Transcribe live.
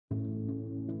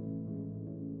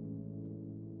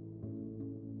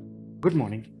Good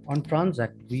morning. On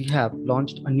TranZact, we have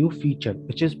launched a new feature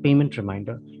which is payment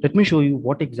reminder. Let me show you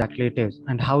what exactly it is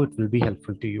and how it will be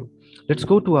helpful to you. Let's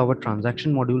go to our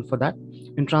transaction module for that.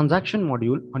 In transaction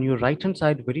module, on your right hand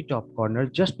side very top corner,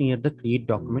 just near the create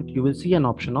document, you will see an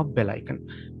option of bell icon.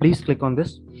 Please click on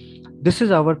this. This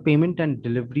is our payment and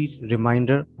delivery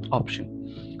reminder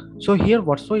option. So here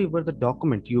whatsoever the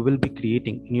document you will be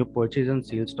creating in your purchase and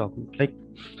sales document, like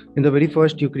in the very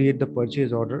first you create the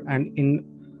purchase order, and in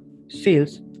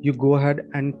sales you go ahead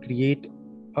and create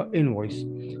an invoice.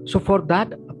 So for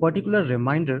that, a particular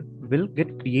reminder will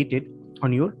get created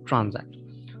on your transact.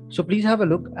 So please have a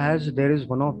look, as there is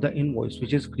one of the invoice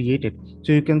which is created.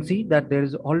 So you can see that there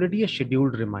is already a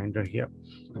scheduled reminder here.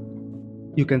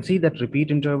 You can see that repeat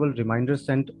interval reminder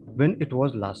sent when it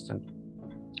was last sent.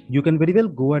 You can very well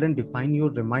go ahead and define your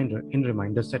reminder in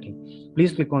reminder setting.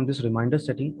 Please click on this reminder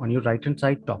setting on your right hand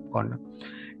side top corner.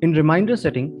 In reminder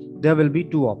setting, there will be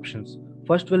two options.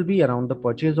 First will be around the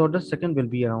purchase order, second will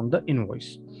be around the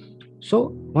invoice. So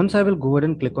once I will go ahead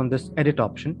and click on this edit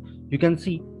option, you can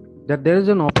see that there is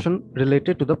an option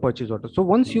related to the purchase order. So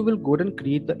once you will go ahead and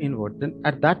create the invoice, then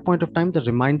at that point of time, the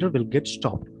reminder will get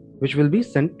stopped, which will be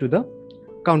sent to the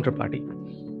counterparty.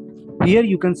 Here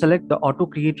you can select the auto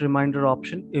create reminder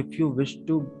option if you wish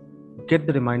to get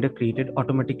the reminder created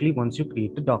automatically once you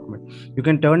create the document. You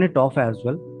can turn it off as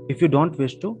well if you don't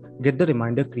wish to get the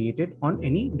reminder created on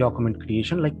any document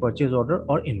creation like purchase order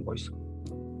or invoice.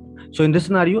 So in this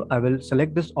scenario, I will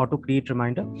select this auto create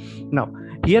reminder. Now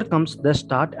here comes the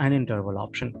start and interval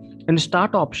option. In the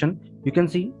start option, you can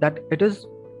see that it is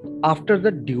after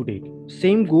the due date.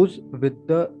 Same goes with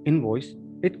the invoice.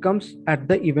 It comes at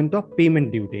the event of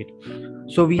payment due date.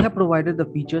 So we have provided the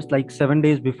features like 7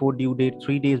 days before due date,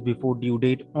 3 days before due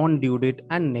date, on due date,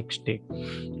 and next day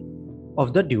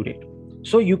of the due date.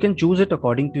 So you can choose it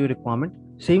according to your requirement.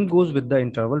 Same goes with the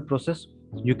interval process.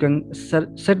 You can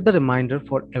set the reminder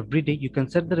for every day. You can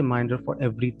set the reminder for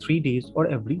every 3 days or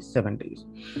every 7 days.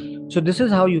 So this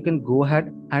is how you can go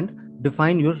ahead and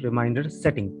define your reminder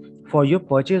setting for your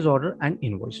purchase order and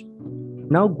invoice.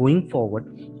 Now going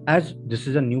forward, as this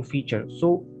is a new feature,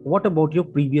 so what about your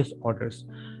previous orders?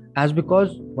 As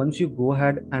because once you go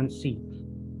ahead and see,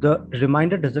 the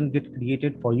reminder doesn't get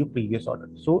created for your previous order.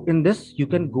 So in this, you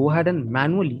can go ahead and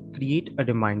manually create a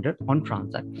reminder on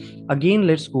transact. Again,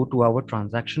 let's go to our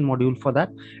transaction module for that.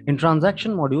 In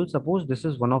transaction module, suppose this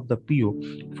is one of the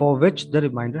PO for which the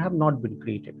reminder have not been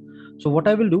created. So what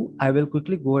I will do, I will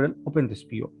quickly go ahead and open this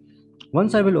PO.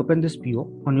 Once I will open this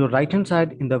PO, on your right hand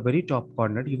side in the very top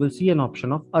corner, you will see an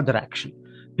option of other action.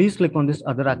 Please click on this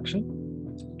other action.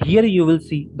 Here you will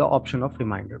see the option of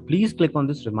reminder. Please click on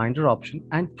this reminder option,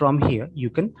 and from here you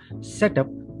can set up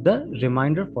the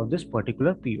reminder for this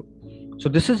particular PO. So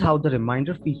this is how the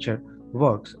reminder feature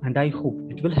works, and I hope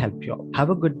it will help you out. Have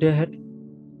a good day ahead.